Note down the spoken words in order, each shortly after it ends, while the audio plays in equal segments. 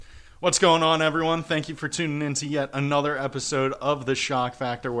What's going on, everyone? Thank you for tuning in to yet another episode of the Schoch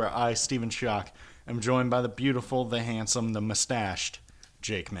Factor, where I, Stephen Schoch, am joined by the beautiful, the handsome, the mustached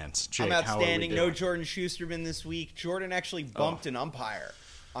Jake Mintz. Jake, I'm outstanding. How are we doing? No Jordan Schusterman this week. Jordan actually bumped an umpire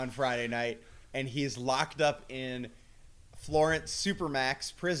on Friday night, and he's locked up in Florence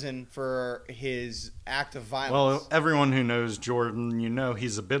Supermax prison for his act of violence. Well, everyone who knows Jordan, you know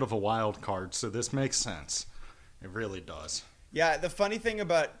he's a bit of a wild card, so this makes sense. It really does. Yeah, the funny thing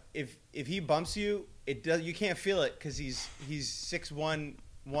about if he bumps you, you can't feel it because he's 6'1",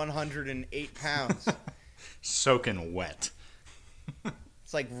 108 pounds. Soaking wet.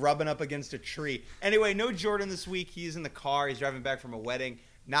 It's like rubbing up against a tree. Anyway, no Jordan this week. He's in the car. He's driving back from a wedding.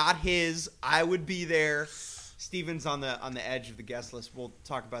 Not his. I would be there. Steven's on the edge of the guest list. We'll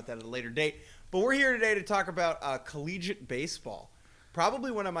talk about that at a later date. But we're here today to talk about collegiate baseball.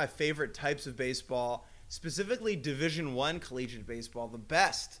 Probably one of my favorite types of baseball. Specifically, Division I collegiate baseball, the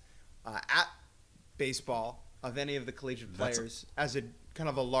best at baseball of any of the collegiate players as a kind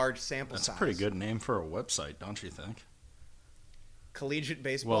of a large sample size. That's a pretty good name for a website, don't you think? Collegiate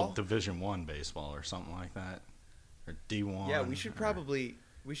baseball? Well, Division I baseball or something like that. Or D1. Yeah, we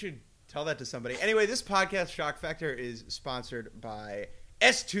should tell that to somebody. Anyway, this podcast, Schoch Factor, is sponsored by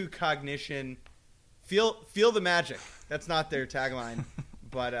S2 Cognition. Feel the magic. That's not their tagline.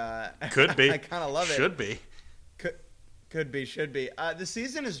 But could be. I kind of love it. Should be. Could be. Should be. The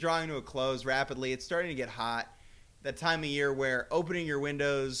season is drawing to a close rapidly. It's starting to get hot. That time of year where opening your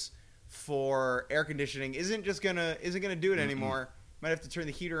windows for air conditioning isn't gonna do it anymore. Might have to turn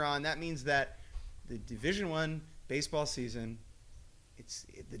the heater on. That means that the Division I baseball season,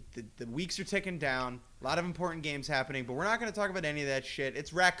 the weeks are ticking down. A lot of important games happening, but we're not going to talk about any of that shit.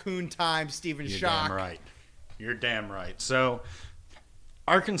 It's raccoon time, Stephen Schoch. You're damn right. You're damn right. So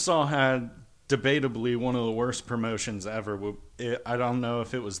Arkansas had debatably one of the worst promotions ever. I don't know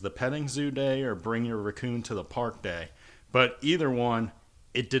if it was the petting zoo day or bring your raccoon to the park day, but either one,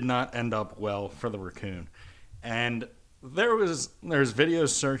 it did not end up well for the raccoon. And there's videos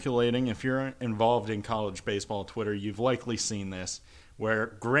circulating. If you're involved in college baseball Twitter, you've likely seen this,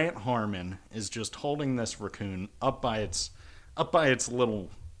 where Grant Harmon is just holding this raccoon up by its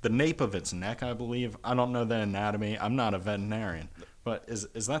the nape of its neck, I believe. I don't know the anatomy. I'm not a veterinarian. But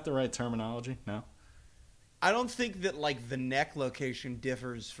is that the right terminology? No? I don't think that like the neck location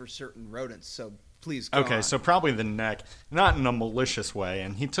differs for certain rodents, so please go Okay, on. so probably the neck, not in a malicious way,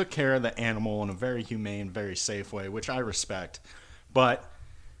 and he took care of the animal in a very humane, very safe way, which I respect. But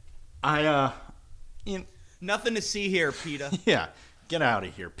nothing to see here, PETA. Yeah, get out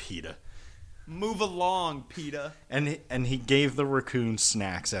of here, PETA. Move along, PETA. And he gave the raccoon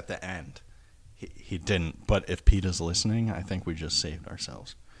snacks at the end. He didn't, but if PETA's listening, I think we just saved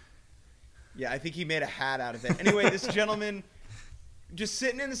ourselves. Yeah, I think he made a hat out of it. Anyway, this gentleman just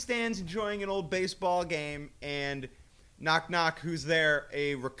sitting in the stands enjoying an old baseball game, and knock, knock, who's there?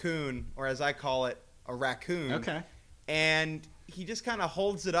 A raccoon, or as I call it, a raccoon. Okay. And he just kind of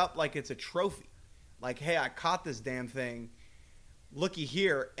holds it up like it's a trophy. Like, hey, I caught this damn thing. Looky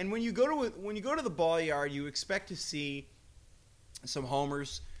here. And when you go to the ball yard, you expect to see some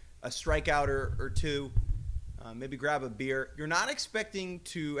homers, a strikeout or two, maybe grab a beer. You're not expecting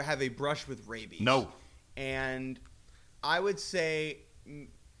to have a brush with rabies. No. And I would say,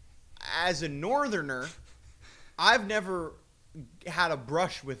 as a northerner, I've never had a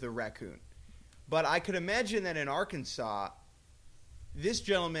brush with a raccoon. But I could imagine that in Arkansas, this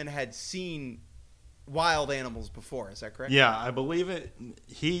gentleman had seen wild animals before. Is that correct? Yeah, I believe it.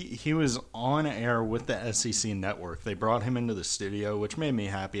 He was on air with the SEC network. They brought him into the studio, which made me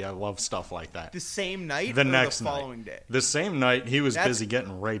happy. I love stuff like that. The same night the or next the following day? The same night, he was busy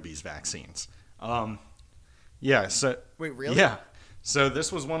getting rabies vaccines. Yeah. So wait, really? Yeah. So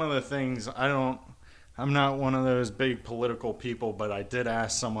this was one of the things. I'm not one of those big political people, but I did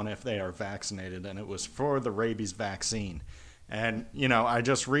ask someone if they are vaccinated, and it was for the rabies vaccine. And I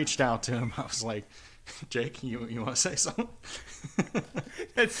just reached out to him. I was like, Jake, you want to say something?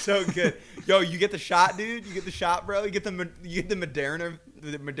 That's so good. Yo, you get the shot, dude. You get the shot, bro. You get the Moderna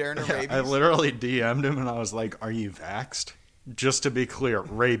rabies. I literally DM'd him and I was like, "Are you vaxxed?" Just to be clear,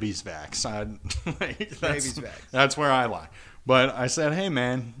 rabies vax. Rabies vax. That's where I lie. But I said, "Hey,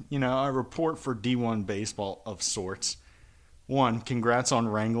 man, I report for D1 baseball of sorts. 1, congrats on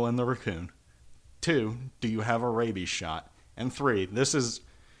wrangling the raccoon. 2, do you have a rabies shot? And 3, this is,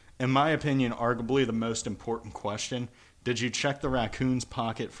 in my opinion, arguably the most important question. Did you check the raccoon's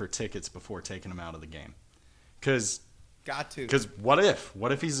pocket for tickets before taking him out of the game? Because what if?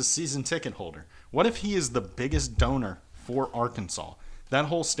 What if he's a season ticket holder? What if he is the biggest donor for Arkansas? That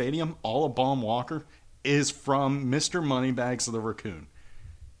whole stadium, all of Baum Walker, is from Mr. Moneybags the Raccoon.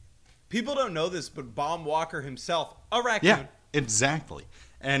 People don't know this, but Baum Walker himself, a raccoon. Yeah, exactly.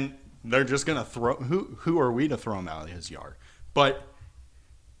 And they're just going to throw... Who are we to throw him out of his yard? But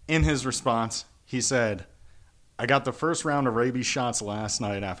in his response, he said, I got the first round of rabies shots last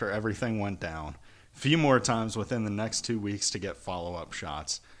night after everything went down. A few more times within the next 2 weeks to get follow-up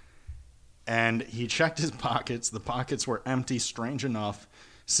shots. And he checked his pockets. The pockets were empty, strange enough.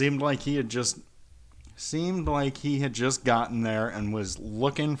 Seemed like he had just gotten there and was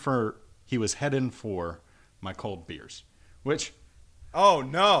heading for my cold beers. Which... Oh,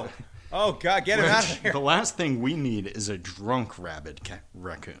 no. Oh, God, get him out of here. The last thing we need is a drunk rabid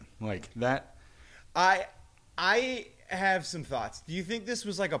raccoon. Like, that... I have some thoughts. Do you think this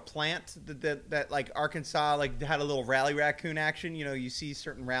was like a plant that like Arkansas like had a little rally raccoon action? You know, you see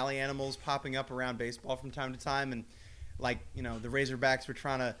certain rally animals popping up around baseball from time to time, and like, you know, the Razorbacks were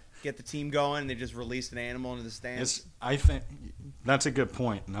trying to get the team going, and they just released an animal into the stands. I think that's a good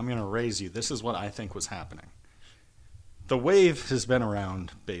point, and I'm going to raise you. This is what I think was happening. The wave has been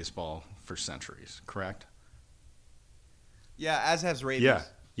around baseball for centuries, correct? Yeah, as has rabies.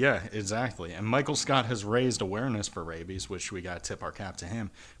 Yeah, exactly. And Michael Scott has raised awareness for rabies, which we got to tip our cap to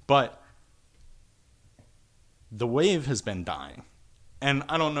him. But the wave has been dying. And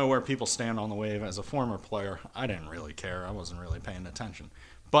I don't know where people stand on the wave. As a former player, I didn't really care. I wasn't really paying attention.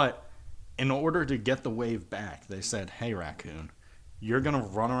 But in order to get the wave back, they said, hey, raccoon, you're going to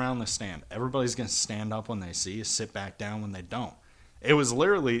run around the stand. Everybody's going to stand up when they see you, sit back down when they don't. It was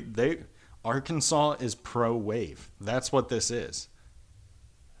literally, Arkansas is pro-wave. That's what this is.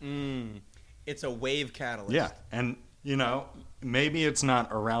 It's a wave catalyst. Yeah, and, you know, maybe it's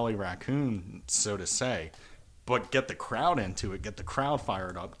not a rally raccoon, so to say, but get the crowd into it, get the crowd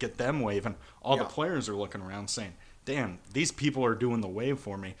fired up, get them waving. All the players are looking around saying, damn, these people are doing the wave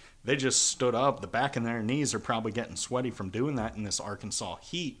for me. They just stood up. The back of their knees are probably getting sweaty from doing that in this Arkansas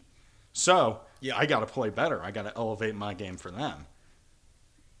heat. So, I got to play better. I got to elevate my game for them.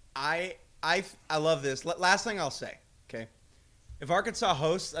 I love this. Last thing I'll say, okay? If Arkansas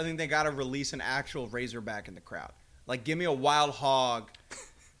hosts, I think they got to release an actual Razorback in the crowd. Like, give me a wild hog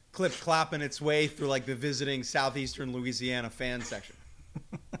clip-clopping its way through, like, the visiting southeastern Louisiana fan section.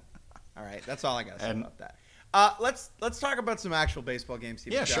 All right, that's all I got to say about that. Let's talk about some actual baseball games.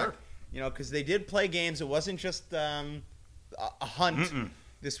 Yeah, sure. You know, because they did play games. It wasn't just a hunt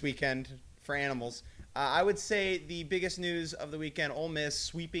this weekend for animals. I would say the biggest news of the weekend, Ole Miss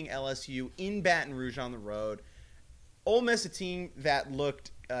sweeping LSU in Baton Rouge on the road. Ole Miss, a team that looked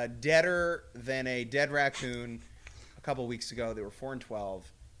deader than a dead raccoon a couple weeks ago. They were 4-12.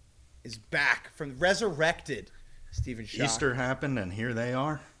 Is back from resurrected. Stephen Schoch. Easter happened, and here they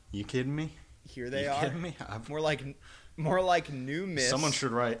are. You kidding me? Here they are. Kidding me? More like new Miss. Someone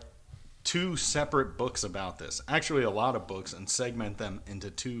should write 2 separate books about this. Actually, a lot of books, and segment them into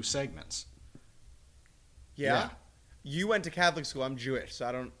 2 segments. Yeah. You went to Catholic school. I'm Jewish, so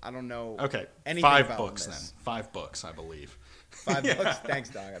I don't know. Okay, anything 5 about books this. then. 5 books, I believe. 5 books. Thanks,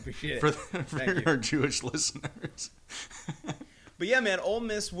 dog. I appreciate it. For our Jewish listeners. But yeah, man, Ole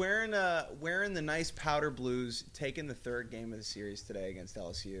Miss wearing the nice powder blues, taking the 3rd game of the series today against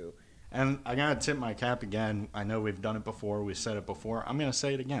LSU. And I gotta tip my cap again. I know we've done it before. We've said it before. I'm gonna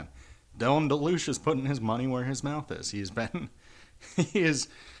say it again. Dylan DeLucia is putting his money where his mouth is. He is.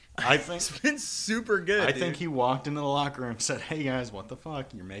 I think it's been super good. I think he walked into the locker room and said, "Hey guys, what the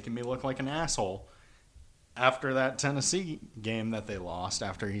fuck? You're making me look like an asshole." After that Tennessee game that they lost,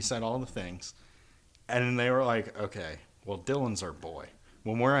 after he said all the things, and they were like, "Okay, well, Dylan's our boy.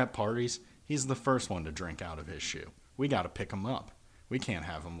 When we're at parties, he's the first one to drink out of his shoe. We got to pick him up. We can't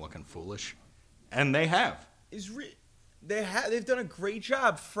have him looking foolish." And they have. They've done a great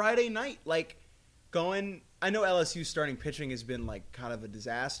job Friday night, like going. I know LSU's starting pitching has been like kind of a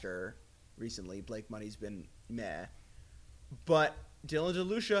disaster recently. Blake Money's been meh. But Dylan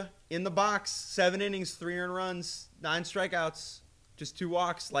DeLucia in the box, 7 innings, 3 earned runs, 9 strikeouts, just 2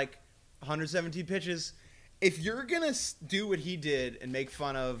 walks, like 117 pitches. If you're going to do what he did and make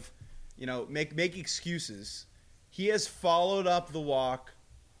fun of, you know, make excuses, he has followed up the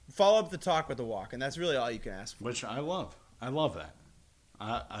talk with the walk, and that's really all you can ask for. Which I love. I love that.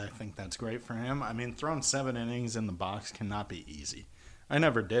 I think that's great for him. I mean, throwing 7 innings in the box cannot be easy. I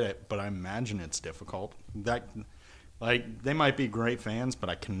never did it, but I imagine it's difficult. They might be great fans, but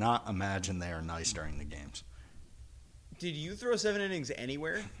I cannot imagine they are nice during the games. Did you throw 7 innings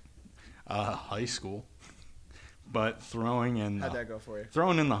anywhere? High school. But throwing in... How'd that go for you?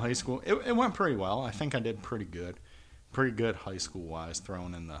 Throwing in the high school, it went pretty well. I think I did pretty good. Pretty good high school-wise,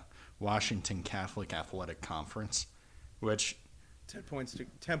 throwing in the Washington Catholic Athletic Conference, which... 10 points to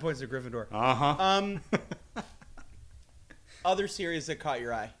Gryffindor. Uh-huh. Other series that caught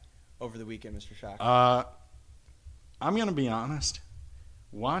your eye. over the weekend, Mr. Schoch? I'm going to be honest.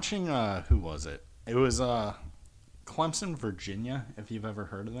 Watching, who was it? It was Clemson, Virginia, if you've ever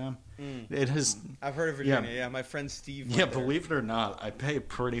heard of them. It has. I've heard of Virginia, yeah. My friend Steve went Yeah, there. believe it or not, I pay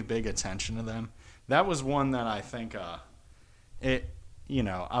pretty big attention to them. That was one that I think,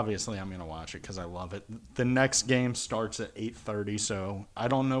 obviously I'm going to watch it because I love it. The next game starts at 8:30, so I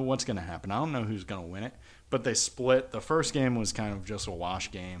don't know what's going to happen. I don't know who's going to win it, but they split. The first game was kind of just a wash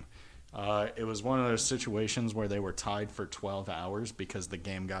game. It was one of those situations where they were tied for 12 hours because the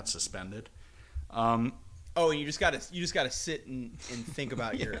game got suspended. And you just gotta sit and think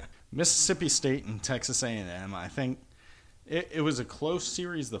about your Mississippi State and Texas A&M. I think it was a close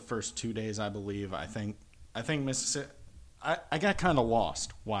series the first 2 days. I believe. I think Mississippi. I got kind of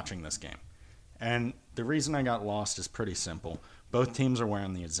lost watching this game, and the reason I got lost is pretty simple. Both teams are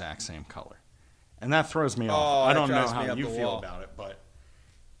wearing the exact same color, and that throws me off. I don't know how you feel about it, but.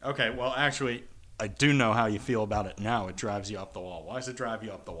 Okay, well, actually, I do know how you feel about it now. It drives you up the wall. Why does it drive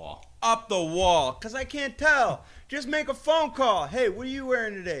you up the wall? Up the wall, because I can't tell. Just make a phone call. Hey, what are you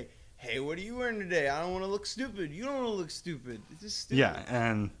wearing today? Hey, what are you wearing today? I don't want to look stupid. You don't want to look stupid. It's just stupid. Yeah,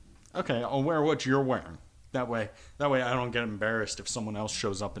 and, okay, I'll wear what you're wearing. That way I don't get embarrassed if someone else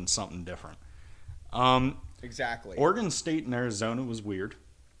shows up in something different. Exactly. Oregon State and Arizona was weird.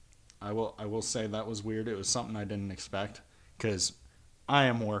 I will say that was weird. It was something I didn't expect, because I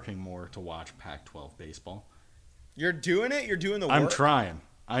am working more to watch Pac-12 baseball. You're doing it? You're doing the work? I'm trying.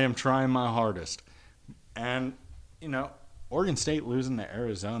 I am trying my hardest. And, Oregon State losing to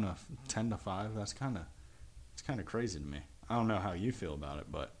Arizona 10-5, it's kind of crazy to me. I don't know how you feel about it,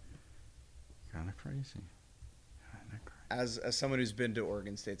 but kind of crazy. As someone who's been to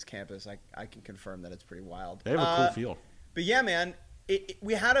Oregon State's campus, I can confirm that it's pretty wild. They have a cool field. But yeah, man,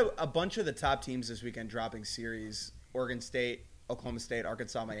 we had a bunch of the top teams this weekend dropping series. Oregon State, Oklahoma State,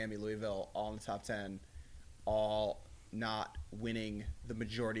 Arkansas, Miami, Louisville, all in the top 10, all not winning the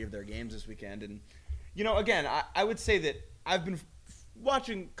majority of their games this weekend. And, again, I would say that I've been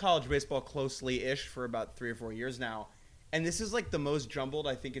watching college baseball closely-ish for about 3 or 4 years now, and this is like the most jumbled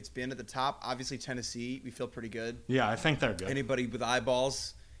I think it's been at the top. Obviously, Tennessee, we feel pretty good. Yeah, I think they're good. Anybody with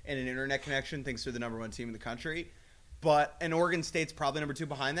eyeballs and an internet connection thinks they're the number 1 team in the country. And Oregon State's probably number 2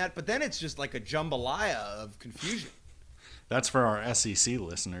 behind that, but then it's just like a jambalaya of confusion. That's for our SEC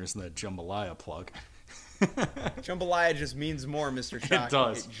listeners, the jambalaya plug. Jambalaya just means more, Mr. Schoch. It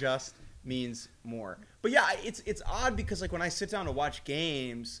does. It just means more. But yeah, it's odd because like when I sit down to watch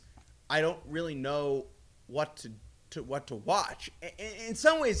games, I don't really know what to watch. In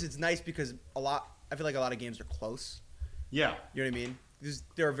some ways, it's nice because I feel like a lot of games are close. Yeah. You know what I mean?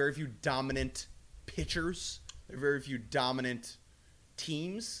 There are very few dominant pitchers. There are very few dominant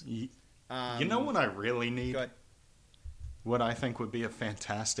teams. You know what I really need? Go ahead. What I think would be a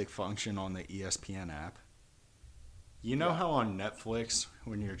fantastic function on the ESPN app. You know how on Netflix,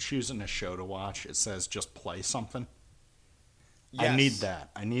 when you're choosing a show to watch, it says just play something? Yes. I need that.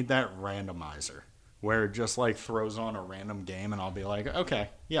 I need that randomizer where it just like throws on a random game and I'll be like, okay,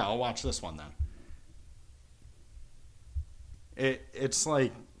 yeah, I'll watch this one then. It's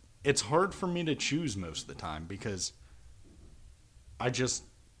like, it's hard for me to choose most of the time because I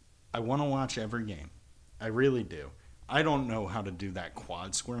want to watch every game. I really do. I don't know how to do that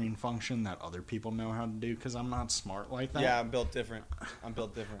quad squaring function that other people know how to do because I'm not smart like that. Yeah, I'm built different.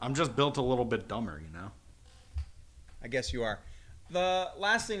 I'm just built a little bit dumber, I guess you are. The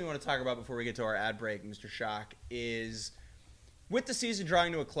last thing we want to talk about before we get to our ad break, Mr. Schoch, is with the season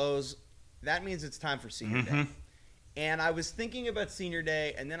drawing to a close, that means it's time for Senior Day. And I was thinking about Senior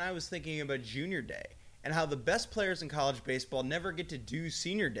Day, and then I was thinking about Junior Day, and how the best players in college baseball never get to do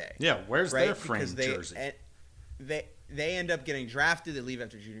Senior Day. Yeah, where's their framed jersey? They end up getting drafted. They leave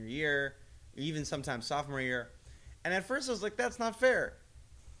after junior year, even sometimes sophomore year. And at first I was like, that's not fair.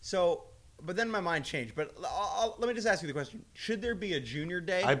 But then my mind changed. But let me just ask you the question. Should there be a junior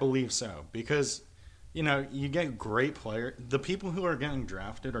day? I believe so. Because, you get great players. The people who are getting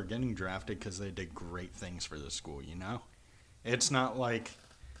drafted because they did great things for the school, It's not like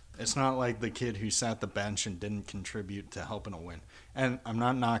the kid who sat the bench and didn't contribute to helping a win. And I'm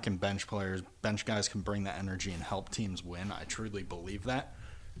not knocking bench players. Bench guys can bring that energy and help teams win. I truly believe that.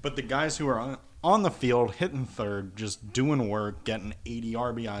 But the guys who are on the field, hitting third, just doing work, getting 80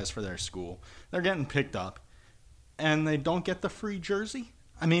 RBIs for their school, they're getting picked up. And they don't get the free jersey?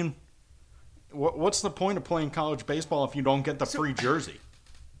 I mean, what's the point of playing college baseball if you don't get the free jersey?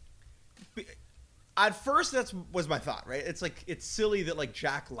 At first, that was my thought, right? It's like it's silly that like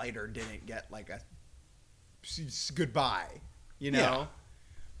Jack Leiter didn't get like a goodbye, Yeah.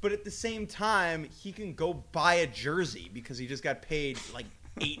 But at the same time, he can go buy a jersey because he just got paid like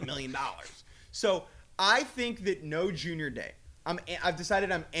 $8 million. So I think that no junior day. I've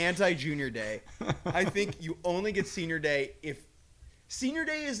decided I'm anti-junior day. I think you only get senior day if senior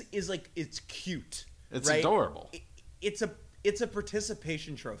day is like, it's cute. It's right? adorable. It's a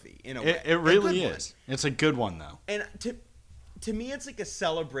participation trophy in a way. It really is. It's a good one though. And to me, it's like a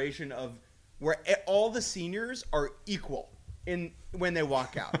celebration of where all the seniors are equal when they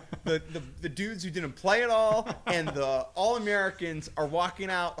walk out. The dudes who didn't play at all and the All-Americans are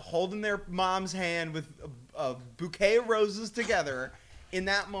walking out holding their mom's hand with a bouquet of roses together. In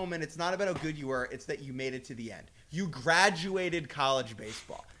that moment, it's not about how good you were. It's that you made it to the end. You graduated college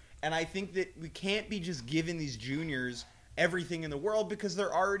baseball. And I think that we can't be just giving these juniors everything in the world because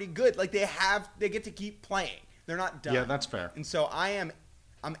they're already good. Like they get to keep playing. They're not done. Yeah, that's fair. And so I'm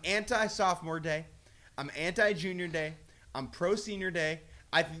anti-sophomore day. I'm anti-junior day. I'm pro-senior day.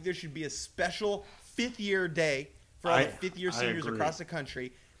 I think there should be a special fifth-year day for all the fifth-year seniors across the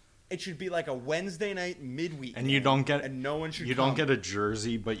country. It should be like a Wednesday night midweek. And you don't get and no one should. You don't get a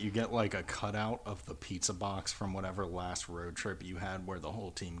jersey, but you get like a cutout of the pizza box from whatever last road trip you had where the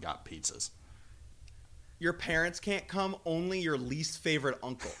whole team got pizzas. Your parents can't come. Only your least favorite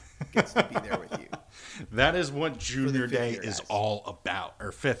uncle gets to be there with you. That is what junior day is all about,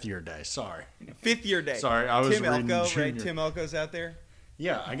 or fifth year day. Sorry, fifth year day. Sorry, I was Tim reading Elko, junior. right? Tim Elko's out there.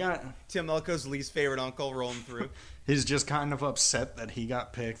 Yeah, I got Tim Elko's least favorite uncle rolling through. He's just kind of upset that he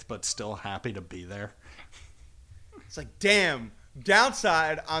got picked, but still happy to be there. It's like, damn.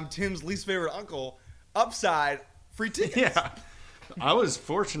 Downside, I'm Tim's least favorite uncle. Upside, free tickets. Yeah. I was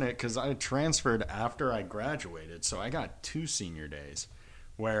fortunate because I transferred after I graduated, so I got 2 senior days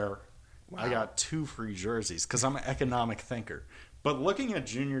where I got 2 free jerseys because I'm an economic thinker. But looking at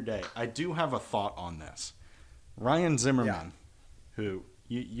junior day, I do have a thought on this. Ryan Zimmerman, who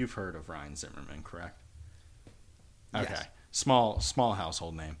you've heard of Ryan Zimmerman, correct? Okay. Yes. Small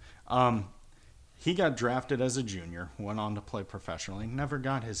household name. He got drafted as a junior, went on to play professionally, never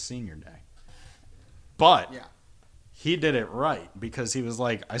got his senior day. But he did it right because he was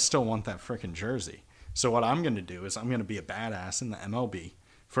like, I still want that freaking jersey. So what I'm going to do is I'm going to be a badass in the MLB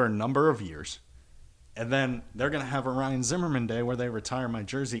for a number of years. And then they're going to have a Ryan Zimmerman day where they retire my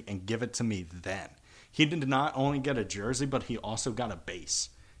jersey and give it to me then. He did not only get a jersey, but he also got a base.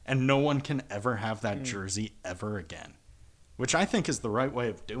 And no one can ever have that jersey ever again. Which I think is the right way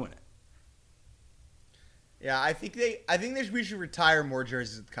of doing it. Yeah, I think we should retire more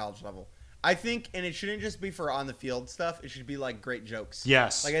jerseys at the college level. I think, and it shouldn't just be for on the field stuff. It should be like great jokes.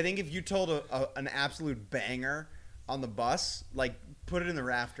 Yes. Like I think if you told an absolute banger on the bus, like put it in the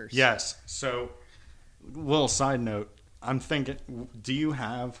rafters. Yes. So, little side note. I'm thinking, do you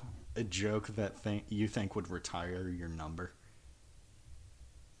have a joke that you think would retire your number?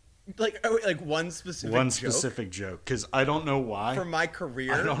 Like one specific joke, because I don't know why. For my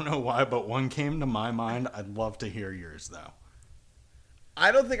career? I don't know why, but one came to my mind. I'd love to hear yours, though.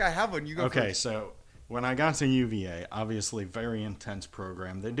 I don't think I have one. You go Okay, first. so when I got to UVA, obviously very intense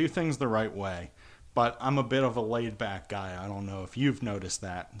program. They do things the right way, but I'm a bit of a laid-back guy. I don't know if you've noticed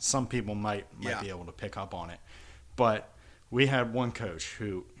that. Some people might be able to pick up on it. But we had one coach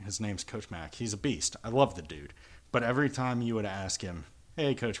who, his name's Coach Mack. He's a beast. I love the dude. But every time you would ask him,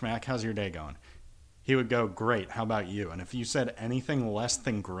 hey, Coach Mack, how's your day going? He would go, great, how about you? And if you said anything less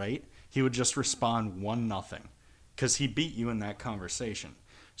than great, he would just respond 1-0 because he beat you in that conversation.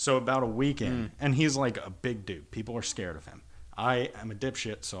 So about a week in, and he's like a big dude. People are scared of him. I am a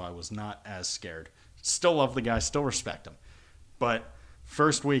dipshit, so I was not as scared. Still love the guy, still respect him. But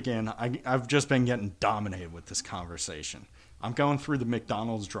first weekend, I've just been getting dominated with this conversation. I'm going through the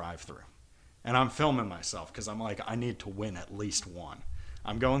McDonald's drive-thru, and I'm filming myself because I'm like, I need to win at least one.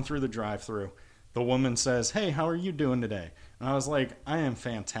 I'm going through the drive-thru. The woman says, hey, how are you doing today? And I was like, I am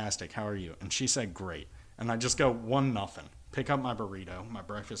fantastic. How are you? And she said, great. And I just go 1-0. Pick up my burrito, my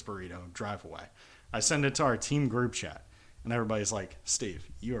breakfast burrito, drive away. I send it to our team group chat. And everybody's like, Steve,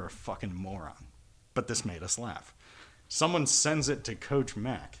 you are a fucking moron. But this made us laugh. Someone sends it to Coach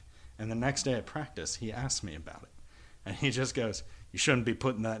Mack. And the next day at practice, he asks me about it. And he just goes, you shouldn't be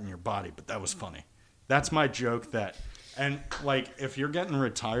putting that in your body, but that was funny. That's my joke that... And, like, if you're getting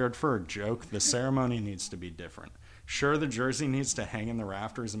retired for a joke, the ceremony needs to be different. Sure, the jersey needs to hang in the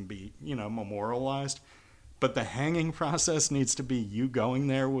rafters and be, memorialized. But the hanging process needs to be you going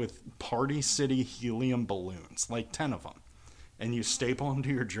there with Party City helium balloons, like 10 of them. And you staple them to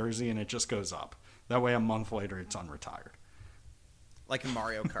your jersey and it just goes up. That way a month later it's unretired. Like in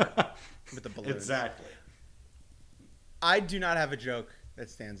Mario Kart with the balloons. Exactly. I do not have a joke that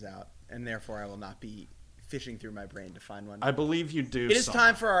stands out, and therefore I will not be fishing through my brain to find one. I believe you do. It is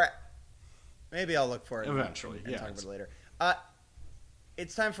time for our... Maybe I'll look for it. Eventually, and yeah. talk about it later.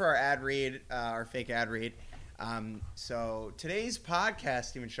 it's time for our ad read, our fake ad read. So today's podcast,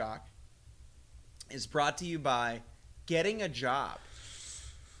 Stephen Schoch, is brought to you by Getting a Job.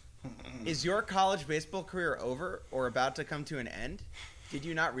 Is your college baseball career over or about to come to an end? Did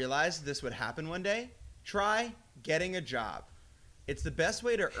you not realize this would happen one day? Try getting a job. It's the best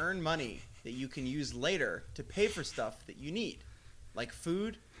way to earn money that you can use later to pay for stuff that you need, like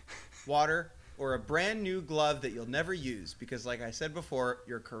food, water, or a brand new glove that you'll never use because, like I said before,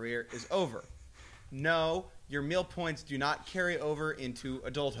 your career is over. No, your meal points do not carry over into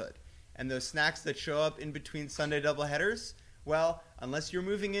adulthood. And those snacks that show up in between Sunday doubleheaders, well, unless you're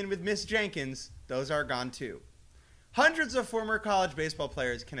moving in with Miss Jenkins, those are gone too. Hundreds of former college baseball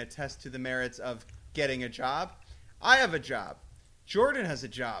players can attest to the merits of getting a job. I have a job. Jordan has a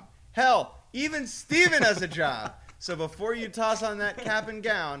job. Hell, even Steven has a job. So before you toss on that cap and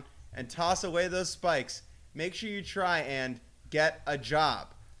gown and toss away those spikes, make sure you try and get a job.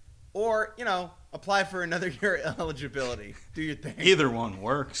 Or, apply for another year eligibility. Do your thing. Either one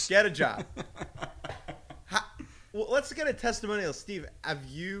works. Get a job. Well, let's get a testimonial. Steve, have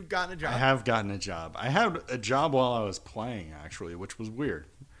you gotten a job? I have gotten a job. I had a job while I was playing, actually, which was weird.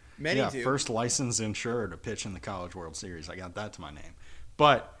 Many do. First licensed insurer to pitch in the College World Series. I got that to my name.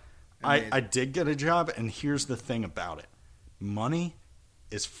 But I did get a job, and here's the thing about it. Money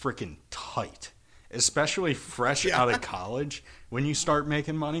is freaking tight. Especially fresh out of college. When you start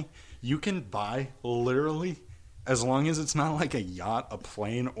making money, you can buy literally, as long as it's not like a yacht, a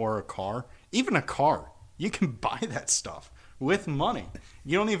plane, or a car, even a car. You can buy that stuff with money.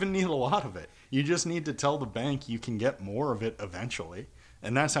 You don't even need a lot of it. You just need to tell the bank you can get more of it eventually.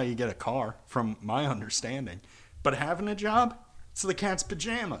 And that's how you get a car, from my understanding. But having a job, it's the cat's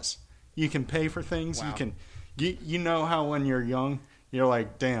pajamas. You can pay for things. Wow. You know how when you're young, you're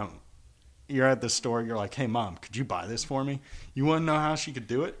like, damn, you're at the store, you're like, hey, Mom, could you buy this for me? You want to know how she could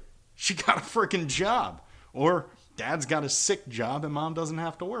do it? She got a freaking job. Or Dad's got a sick job and Mom doesn't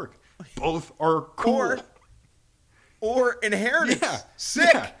have to work. Both are cool. Or inheritance. Yeah. Sick.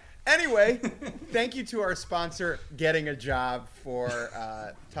 Yeah. Anyway, thank you to our sponsor, Getting a Job,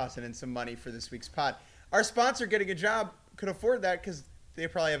 for tossing in some money for this week's pod. Our sponsor, Getting a Job, could afford that because they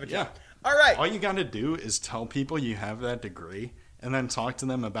probably have a job. Yeah. All right. All you got to do is tell people you have that degree and then talk to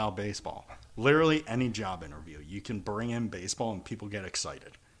them about baseball. Literally any job interview. You can bring in baseball and people get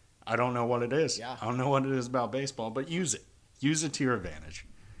excited. I don't know what it is. Yeah. I don't know what it is about baseball, but use it. Use it to your advantage.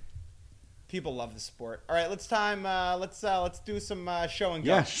 People love the sport. All right, let's do some show and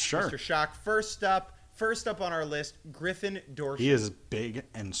go. Yeah, sure. Mr. Schoch, first up on our list, Griffin Dorsey. He is big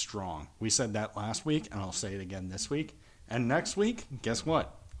and strong. We said that last week, and I'll say it again this week. And next week, guess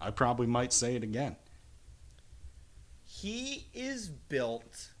what? I probably might say it again. He is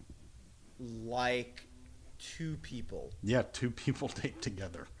built like two people. Yeah, two people taped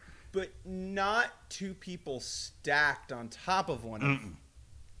together. But not two people stacked on top of one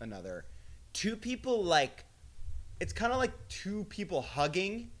another. Two people it's kind of like two people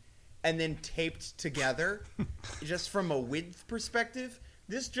hugging and then taped together. Just from a width perspective,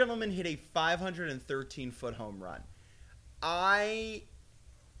 this gentleman hit a 513-foot home run.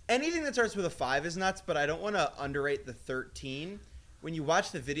 Anything that starts with a 5 is nuts, but I don't want to underrate the 13. When you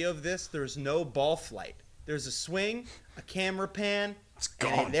watch the video of this, there's no ball flight. There's a swing, a camera pan, It's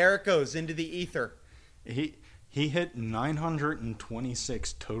gone. and there it goes into the ether. He hit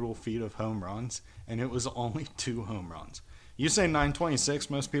 926 total feet of home runs, and it was only 2 home runs. You say 926,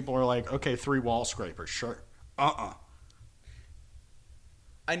 most people are like, okay, 3 wall scrapers, sure. I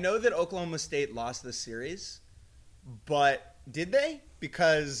know that Oklahoma State lost this series, but did they?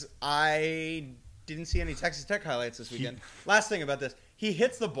 Because I didn't see any Texas Tech highlights this weekend. Last thing about this, he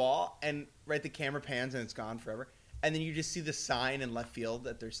hits the ball, and the camera pans, and it's gone forever. And then you just see the sign in left field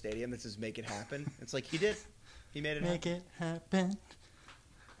at their stadium that says, make it happen. It's like, he did. He made it Make happen.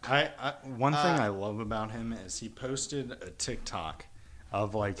 it happen. One thing I love about him is he posted a TikTok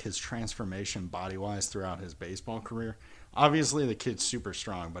of his transformation body-wise throughout his baseball career. Obviously, the kid's super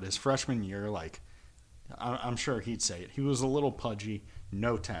strong, but his freshman year, I'm sure he'd say it. He was a little pudgy,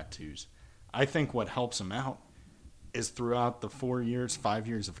 no tattoos. I think what helps him out is throughout the 5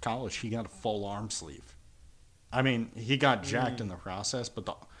 years of college, he got a full arm sleeve. I mean, he got jacked in the process, but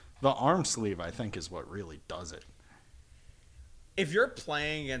the arm sleeve, I think, is what really does it. If you're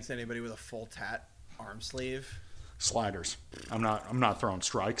playing against anybody with a full tat arm sleeve, Sliders. I'm not throwing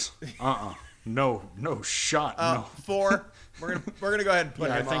strikes. No shot. No. 4. We're gonna go ahead and put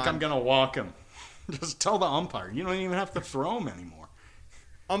him on. I think I'm gonna walk him. Just tell the umpire. You don't even have to throw him anymore.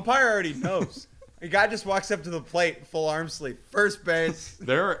 Umpire already knows. A guy just walks up to the plate, full arm sleeve, first base.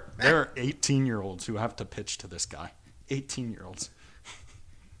 There are 18-year-olds who have to pitch to this guy. 18-year-olds.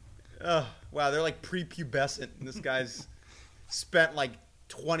 Oh, wow, they're like prepubescent, and this guy's spent like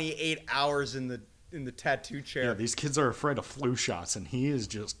 28 hours in the tattoo chair. Yeah, these kids are afraid of flu shots, and he is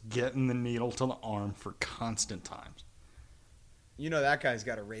just getting the needle to the arm for constant times. You know that guy's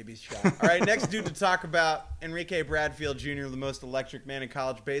got a rabies shot. All right, next dude to talk about, Enrique Bradfield Jr., the most electric man in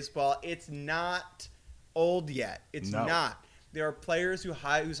college baseball. It's not old yet. It's not. There are players whose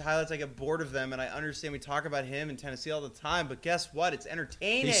highlights I get bored of them, and I understand we talk about him in Tennessee all the time, but guess what? It's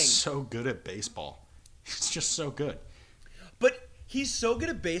entertaining. He's so good at baseball. He's just so good. But he's so good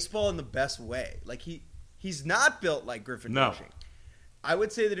at baseball in the best way. Like, he's not built like Griffin Doersching. I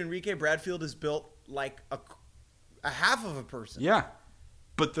would say that Enrique Bradfield is built like a half of a person. Yeah.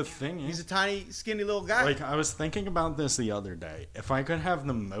 But the thing is, he's a tiny, skinny little guy. Like, I was thinking about this the other day. If I could have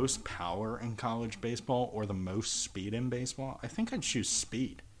the most power in college baseball or the most speed in baseball, I think I'd choose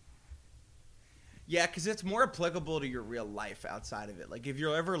speed. Yeah, because it's more applicable to your real life outside of it. Like, if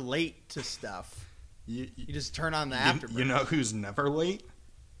you're ever late to stuff, you just turn on the afterburner. You know who's never late?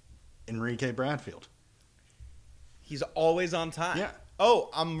 Enrique Bradfield. He's always on time. Yeah. Oh,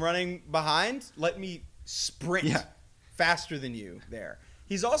 I'm running behind? Let me sprint faster than you there.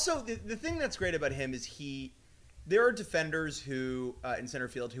 He's also the thing that's great about him is there are defenders who in center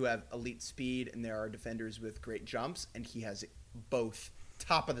field who have elite speed, and there are defenders with great jumps, and he has both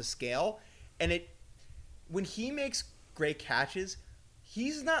top of the scale. And when he makes great catches,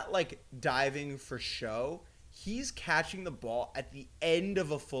 he's not like diving for show. He's catching the ball at the end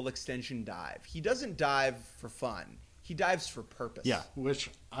of a full extension dive. He doesn't dive for fun. He dives for purpose. Yeah, which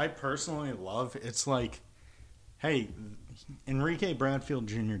I personally love. It's like, hey, Enrique Bradfield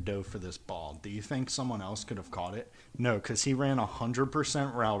Jr. dove for this ball. Do you think someone else could have caught it? No, because he ran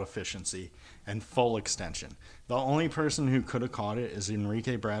 100% route efficiency and full extension. The only person who could have caught it is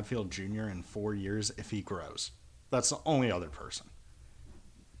Enrique Bradfield Jr. in 4 years if he grows. That's the only other person.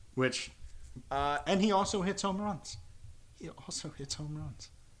 Which, and he also hits home runs.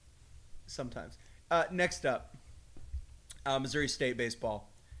 Sometimes. Next up, Missouri State baseball.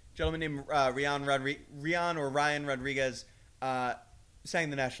 Gentleman named Ryan Rodriguez sang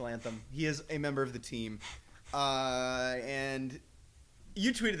the national anthem. He is a member of the team. And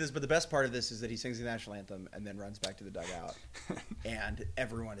you tweeted this, but the best part of this is that he sings the national anthem and then runs back to the dugout. And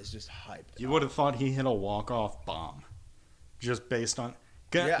everyone is just hyped. You would have thought he hit a walk-off bomb just based on...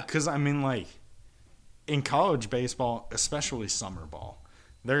 Because, I mean, like, in college baseball, especially summer ball,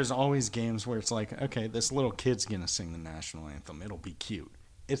 there's always games where it's like, okay, this little kid's going to sing the national anthem. It'll be cute.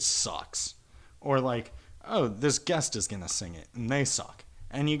 It sucks. Or like, oh, this guest is going to sing it, and they suck.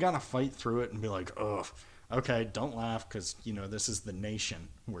 And you got to fight through it and be like, ugh, okay, don't laugh because, this is the nation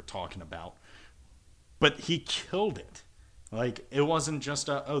we're talking about. But he killed it. Like, it wasn't just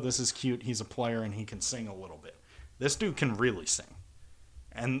this is cute, he's a player, and he can sing a little bit. This dude can really sing.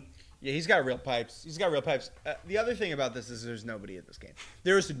 And yeah, he's got real pipes. The other thing about this is there's nobody at this game.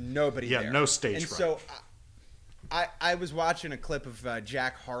 There's nobody there. Yeah, no stage and fright. So I was watching a clip of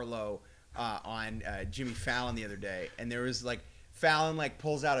Jack Harlow on Jimmy Fallon the other day, and there was like Fallon like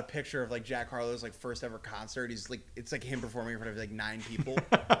pulls out a picture of like Jack Harlow's like first ever concert. He's like, it's like him performing in front of like 9 people.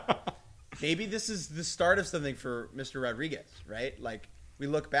 Maybe this is the start of something for Mr. Rodriguez, right? Like we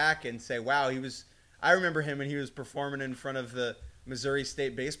look back and say, wow, I remember him when he was performing in front of the Missouri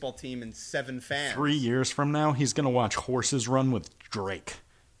State baseball team and 7 fans. 3 years from now, he's going to watch horses run with Drake.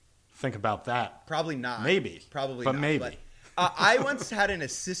 Think about that. Probably not. Maybe. Probably but not. Maybe. But, I once had an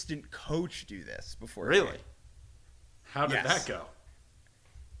assistant coach do this before. Really? How did that go?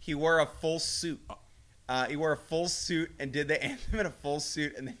 He wore a full suit. He wore a full suit and did the anthem in a full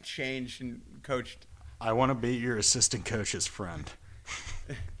suit and then changed and coached. I want to be your assistant coach's friend.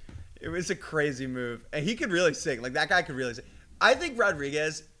 It was a crazy move. And he could really sing. Like, that guy could really sing. I think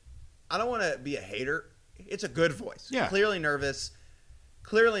Rodriguez, I don't want to be a hater. It's a good voice. Yeah. Clearly nervous,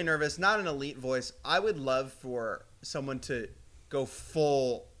 not an elite voice. I would love for someone to go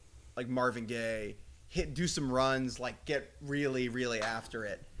full, like Marvin Gaye, do some runs, like get really, really after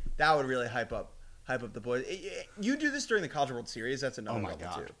it. That would really hype up the boys. You do this during the College World Series, that's another level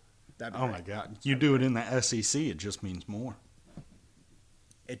too. My God. You do it in the SEC, it just means more.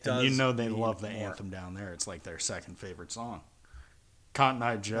 It does. And they love the anthem down there. It's like their second favorite song. Cotton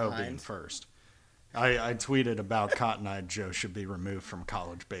Eye Joe being first. I tweeted about Cotton Eye Joe should be removed from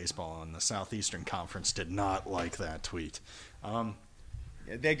college baseball, and the Southeastern Conference did not like that tweet.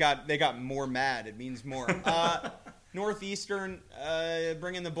 They got more mad. It means more. Northeastern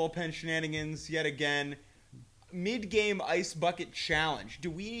bringing the bullpen shenanigans yet again. Mid-game ice bucket challenge.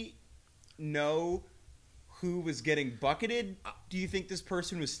 Do we know who was getting bucketed do you think this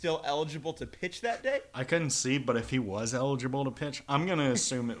person was still eligible to pitch that day? I couldn't see, but if he was eligible to pitch, I'm going to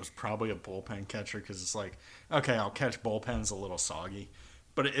assume it was probably a bullpen catcher because it's like, okay, I'll catch bullpens a little soggy.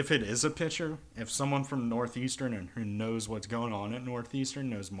 But if it is a pitcher, if someone from Northeastern and who knows what's going on at Northeastern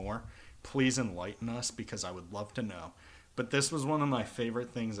knows more, please enlighten us because I would love to know. But this was one of my favorite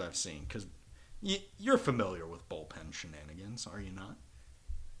things I've seen because you're familiar with bullpen shenanigans, are you not?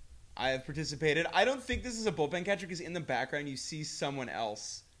 I have participated. I don't think this is a bullpen catcher because in the background you see someone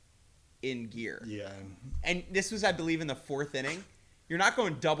else in gear. Yeah. And this was, I believe, in the 4th inning. You're not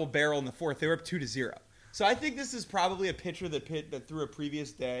going double barrel in the 4th. They were up 2-0. So I think this is probably a pitcher that threw a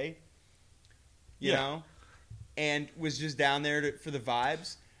previous day, you know, and was just down there for the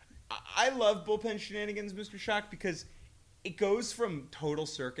vibes. I love bullpen shenanigans, Mr. Schoch, because it goes from total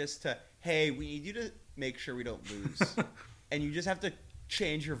circus to, hey, we need you to make sure we don't lose. And you just have to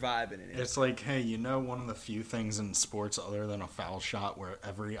change your vibe in an instant. It's like, hey, you know, one of the few things in sports other than a foul shot where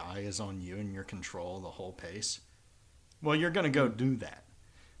every eye is on you and you're control the whole pace? Well, you're going to go do that.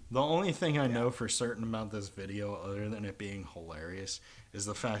 The only thing I know for certain about this video, other than it being hilarious, is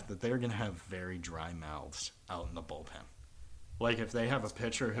the fact that they're going to have very dry mouths out in the bullpen. Like, if they have a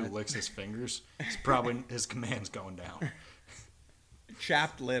pitcher who licks his fingers, it's probably his command's going down.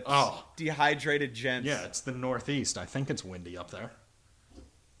 Chapped lips, dehydrated gents. Yeah, it's the Northeast. I think it's windy up there.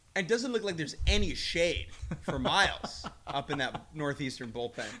 It doesn't look like there's any shade for miles up in that Northeastern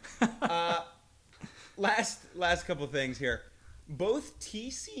bullpen. Last couple of things here. Both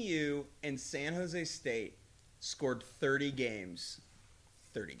TCU and San Jose State scored 30 games.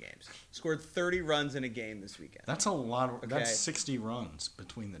 Scored 30 runs in a game this weekend. That's a lot. That's 60 runs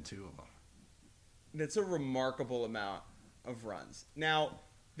between the two of them. That's a remarkable amount of runs. Now,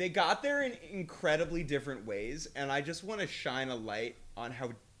 they got there in incredibly different ways, and I just want to shine a light on how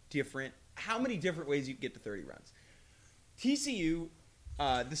many different ways you can get to 30 runs. TCU,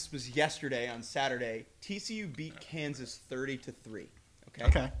 this was yesterday on Saturday. TCU beat Kansas 30-3.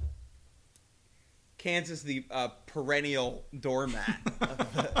 Okay. Kansas, the perennial doormat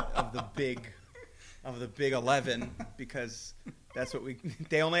of the Big 11, because that's what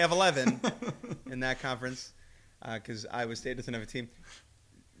they only have 11 in that conference, because Iowa State doesn't have a team.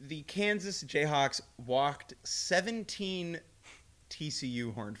 The Kansas Jayhawks walked 17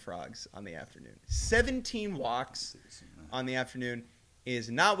 TCU Horned Frogs on the afternoon. 17 walks on the afternoon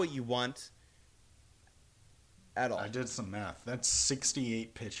is not what you want at all. I did some math. That's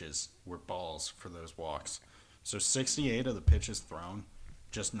 68 pitches were balls for those walks. So 68 of the pitches thrown,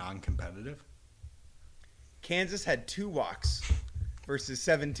 just non-competitive. Kansas had 2 walks versus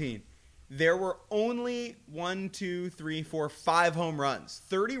 17. There were only 5 home runs.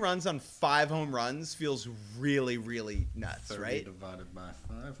 30 runs on 5 home runs feels really, really nuts, 30 right? divided by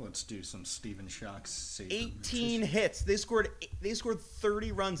 5. Let's do some Stephen Schoch's 18 hits. They scored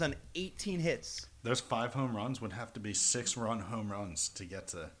 30 runs on 18 hits. Those 5 home runs would have to be 6-run home runs to get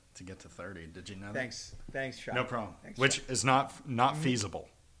to 30. Did you know that? Thanks, Schoch. No problem. Thanks, Which Schoch. is not feasible.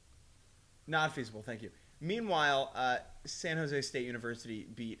 Not feasible. Thank you. Meanwhile, San Jose State University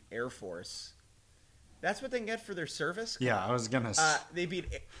beat Air Force. That's what they can get for their service? Yeah, I was going to they beat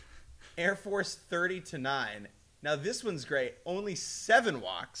Air Force 30-9. Now, this one's great. Only 7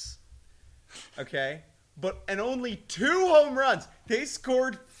 walks. Okay? And only 2 home runs. They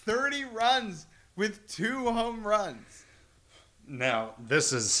scored 30 runs with 2 home runs. Now,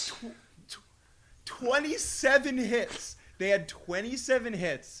 this is 27 hits. They had 27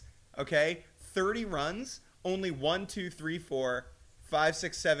 hits. Okay? 30 runs, only 1, 2, 3, 4, 5,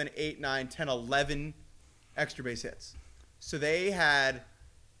 6, 7, 8, 9, 10, 11 extra base hits. So they had,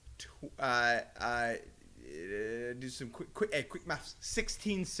 do some quick math,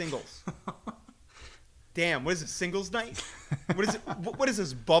 16 singles. Damn, what is it, singles night? What is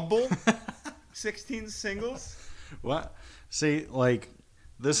this, Bumble? 16 singles? What? See, like,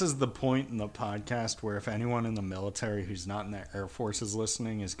 this is the point in the podcast where if anyone in the military who's not in the Air Force is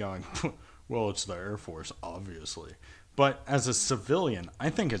listening is going, well, it's the Air Force, obviously. But as a civilian, I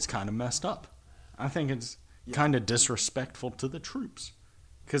think it's kind of messed up. I think it's kind of disrespectful to the troops.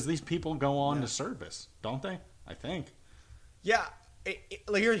 Because these people go on to service, don't they? I think. Yeah.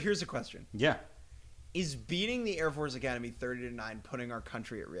 Here's a question. Yeah. Is beating the Air Force Academy 30-9 putting our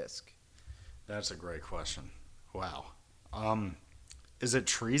country at risk? That's a great question. Wow. Is it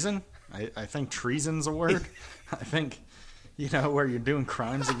treason? I think treason's a word. I think, where you're doing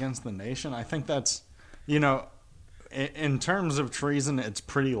crimes against the nation. I think that's, in terms of treason, it's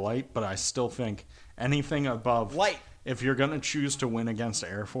pretty light, but I still think anything above... Light. If you're going to choose to win against the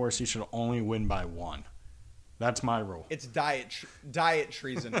Air Force, you should only win by 1. That's my rule. It's diet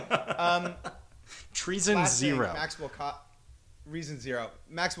treason. Treason 0. reason zero.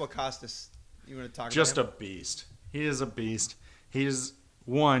 Maxwell Costes. You want to talk Just about him? a beast. He is a beast. He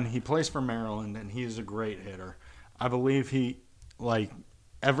plays for Maryland, and he is a great hitter. I believe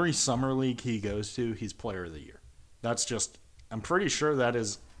every summer league he goes to, he's player of the year. I'm pretty sure that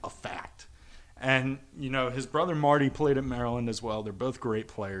is a fact. And, his brother Marty played at Maryland as well. They're both great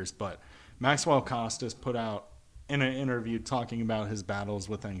players, but Maxwell Costes put out in an interview talking about his battles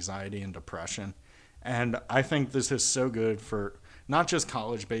with anxiety and depression. And I think this is so good for not just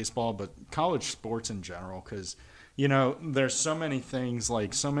college baseball, but college sports in general, because, there's so many things,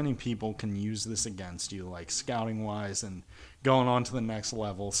 so many people can use this against you, scouting-wise, and going on to the next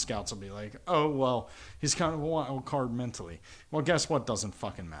level. Scouts will be like, oh, well, he's kind of a wild card mentally. Well, guess what doesn't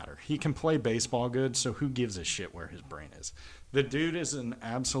fucking matter? He can play baseball good, so who gives a shit where his brain is? The dude is an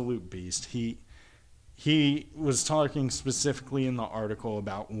absolute beast. He was talking specifically in the article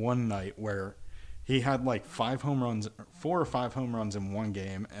about one night where he had 4 or 5 home runs in one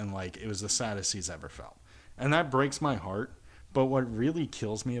game, and it was the saddest he's ever felt. And that breaks my heart. But what really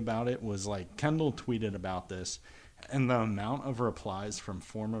kills me about it was Kendall tweeted about this, and the amount of replies from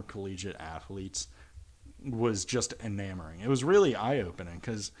former collegiate athletes was just enamoring. It was really eye-opening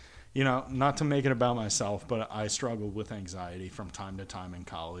because, not to make it about myself, but I struggled with anxiety from time to time in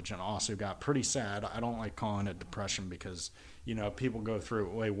college and also got pretty sad. I don't like calling it depression because, people go through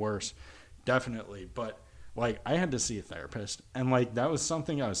it way worse. Definitely. But, I had to see a therapist. And, that was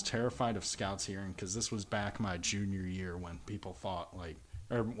something I was terrified of scouts hearing because this was back my junior year when people thought,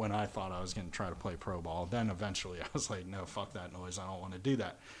 or when I thought I was going to try to play pro ball. Then eventually I was like, no, fuck that noise. I don't want to do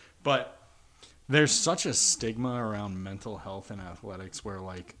that. But there's such a stigma around mental health in athletics where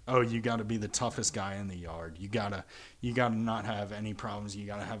oh, you got to be the toughest guy in the yard. You got to not have any problems. You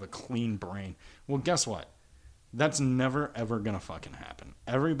got to have a clean brain. Well, guess what? That's never, ever going to fucking happen.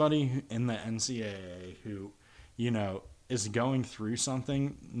 Everybody in the NCAA who, is going through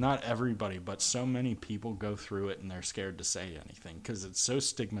something, not everybody, but so many people go through it and they're scared to say anything because it's so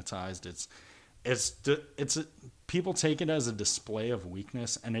stigmatized. People take it as a display of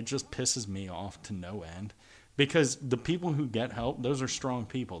weakness, and it just pisses me off to no end because the people who get help, those are strong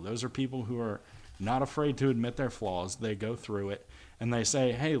people. Those are people who are not afraid to admit their flaws. They go through it and they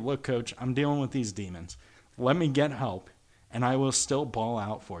say, hey, look, coach, I'm dealing with these demons. Let me get help, and I will still ball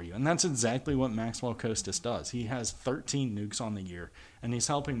out for you. And that's exactly what Maxwell Costes does. He has 13 nukes on the year, and he's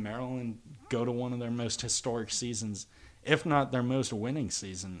helping Maryland go to one of their most historic seasons, if not their most winning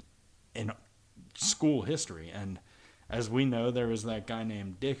season in school history. And as we know, there was that guy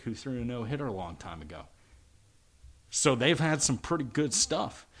named Dick who threw a no-hitter a long time ago. So they've had some pretty good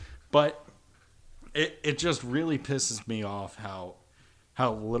stuff. But it just really pisses me off how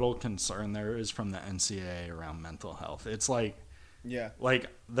little concern there is from the NCAA around mental health. It's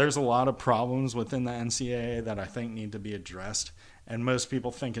there's a lot of problems within the NCAA that I think need to be addressed. And most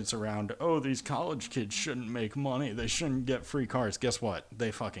people think it's around, oh, these college kids shouldn't make money. They shouldn't get free cars. Guess what?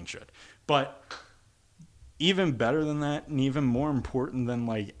 They fucking should. But even better than that, and even more important than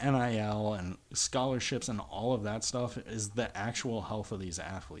NIL and scholarships and all of that stuff, is the actual health of these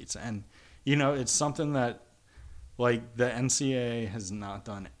athletes. And, it's something that the NCAA has not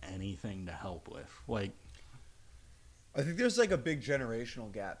done anything to help with. I think there's a big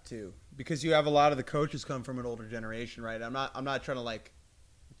generational gap too, because you have a lot of the coaches come from an older generation, right? I'm not trying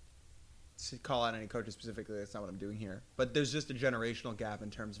to call out any coaches specifically. That's not what I'm doing here. But there's just a generational gap in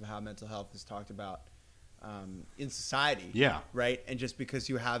terms of how mental health is talked about in society. Yeah. Right. And just because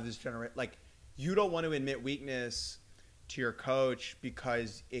you have this you don't want to admit weakness to your coach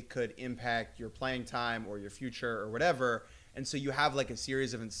because it could impact your playing time or your future or whatever. And so you have a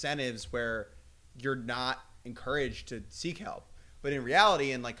series of incentives where you're not encouraged to seek help. But in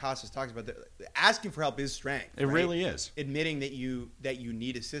reality, and Costas talks about, asking for help is strength. It right? Really is. Admitting that you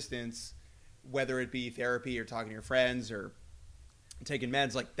need assistance, whether it be therapy or talking to your friends or taking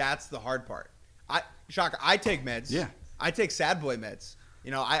meds, that's the hard part. Shocker, I take meds. Yeah. I take sad boy meds.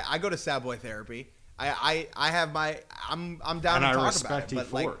 I go to sad boy therapy. I have my I'm down to talk about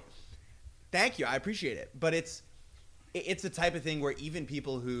it, but thank you, I appreciate it. But it's the type of thing where even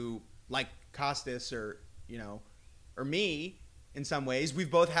people who like Costas or or me, in some ways,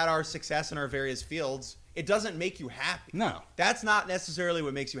 we've both had our success in our various fields. It doesn't make you happy. No, that's not necessarily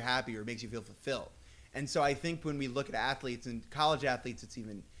what makes you happy or makes you feel fulfilled. And so I think when we look at athletes and college athletes,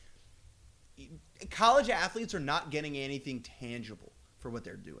 college athletes are not getting anything tangible for what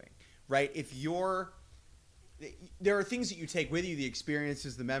they're doing. Right? There are things that you take with you, the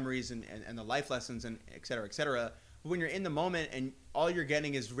experiences, the memories, and the life lessons, and et cetera, et cetera. But when you're in the moment and all you're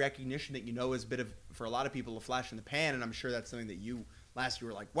getting is recognition that is a bit of, for a lot of people, a flash in the pan, and I'm sure that's something that you last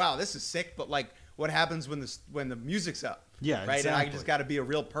year were like, wow, this is sick, but what happens when the music's up. Yeah, right. exactly. And I just got to be a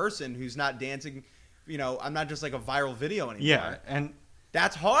real person who's not dancing. I'm not just like a viral video anymore. Yeah, and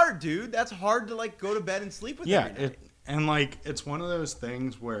that's hard, dude. That's hard to like go to bed and sleep with. Every night. And like it's one of those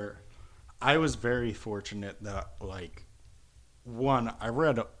things where I was very fortunate that like one I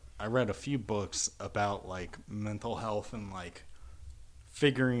read a few books about like mental health and like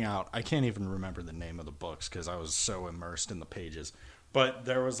figuring out. I can't even remember the name of the books because I was so immersed in the pages. But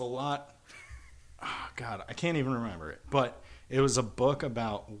there was a lot. Oh God, I can't even remember it. But it was a book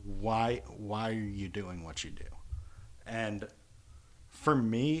about why are you doing what you do, and for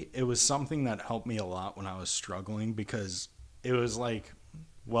me, it was something that helped me a lot when I was struggling because it was like,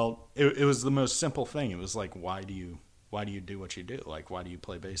 well, it was the most simple thing. It was like, why do you do what you do? Like, why do you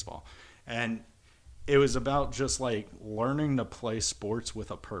play baseball? And it was about just like learning to play sports with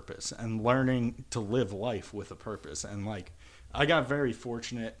a purpose and learning to live life with a purpose. And like, I got very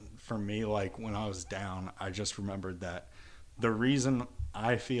fortunate for me. Like when I was down, I just remembered that the reason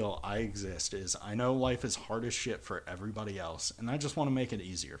I feel I exist is I know life is hard as shit for everybody else, and I just want to make it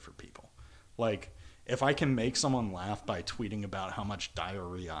easier for people. Like, if I can make someone laugh by tweeting about how much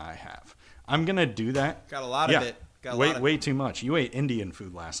diarrhea I have, I'm going to do that. Got a lot of it. Way too much. You ate Indian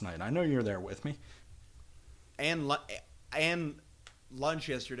food last night. I know you were there with me. And lunch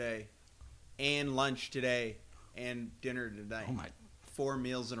yesterday, and lunch today, and dinner tonight. Oh, my. 4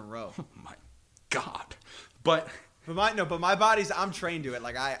 meals in a row. Oh, my God. But my body's, I'm trained to it.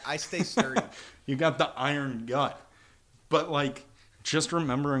 Like I stay sturdy. You got the iron gut. But like just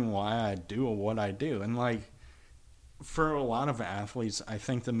remembering why I do what I do. And like for a lot of athletes, I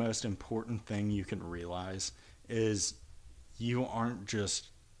think the most important thing you can realize is you aren't just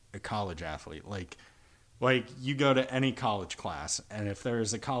a college athlete. Like you go to any college class, and if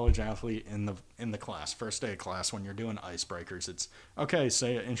there's a college athlete in the class, first day of class, when you're doing icebreakers, it's okay.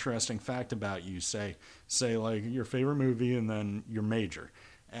 Say an interesting fact about you. Say like your favorite movie, and then your major.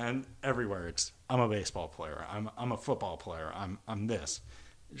 And everywhere it's I'm a baseball player. I'm a football player. I'm this.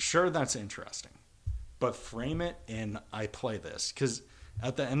 Sure, that's interesting, but frame it in I play this, because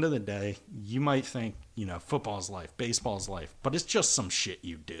at the end of the day, you might think football's life, baseball's life, but it's just some shit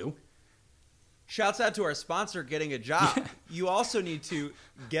you do. Shouts out to our sponsor getting a job. Yeah. You also need to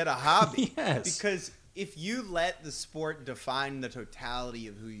get a hobby. Yes. Because if you let the sport define the totality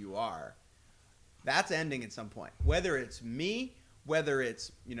of who you are, that's ending at some point. Whether it's me, whether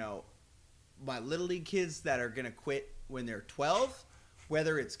it's, my Little League kids that are going to quit when they're 12,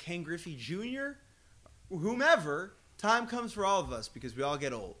 whether it's Ken Griffey Jr., whomever, time comes for all of us because we all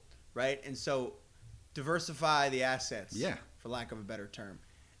get old, right? And so diversify the assets, for lack of a better term.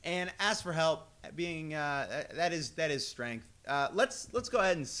 And ask for help. Being that is strength. Let's go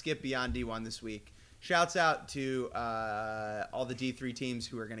ahead and skip Beyond D1 this week. Shouts out to all the D3 teams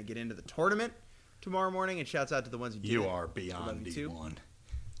who are going to get into the tournament tomorrow morning, and shouts out to the ones who you are beyond D1.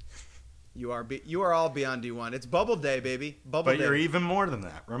 You are all beyond D1. It's bubble day, baby. Bubble day. But you're even more than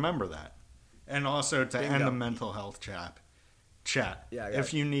that. Remember that. And also to end the mental health chat. Yeah,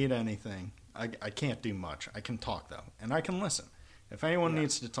 if you need anything, I can't do much. I can talk though, and I can listen. If anyone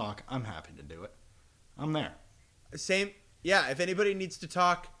needs to talk, I'm happy to do it. I'm there. Same. Yeah, if anybody needs to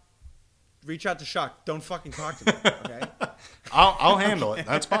talk, reach out to Schoch. Don't fucking talk to me, okay? I'll handle it.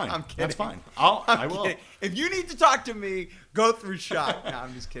 That's fine. I'm kidding. That's fine. I will. Kidding. If you need to talk to me, go through Schoch. No,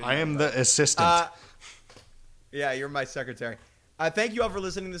 I'm just kidding. I am the assistant. Yeah, you're my secretary. Thank you all for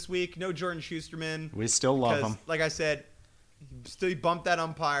listening this week. No Jordan Schusterman. We still love him. Like I said, he bumped that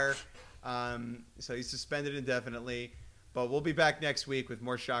umpire, so he's suspended indefinitely. But we'll be back next week with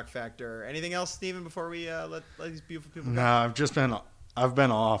more Schoch Factor. Anything else, Steven, before we let these beautiful people go? No, I've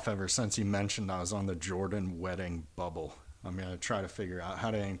been off ever since you mentioned I was on the Jordan wedding bubble. I'm going to try to figure out how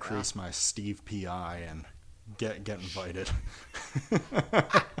to increase my Steve P.I. and get invited.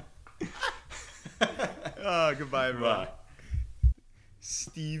 Goodbye, everybody. Bye.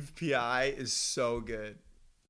 Steve P.I. is so good.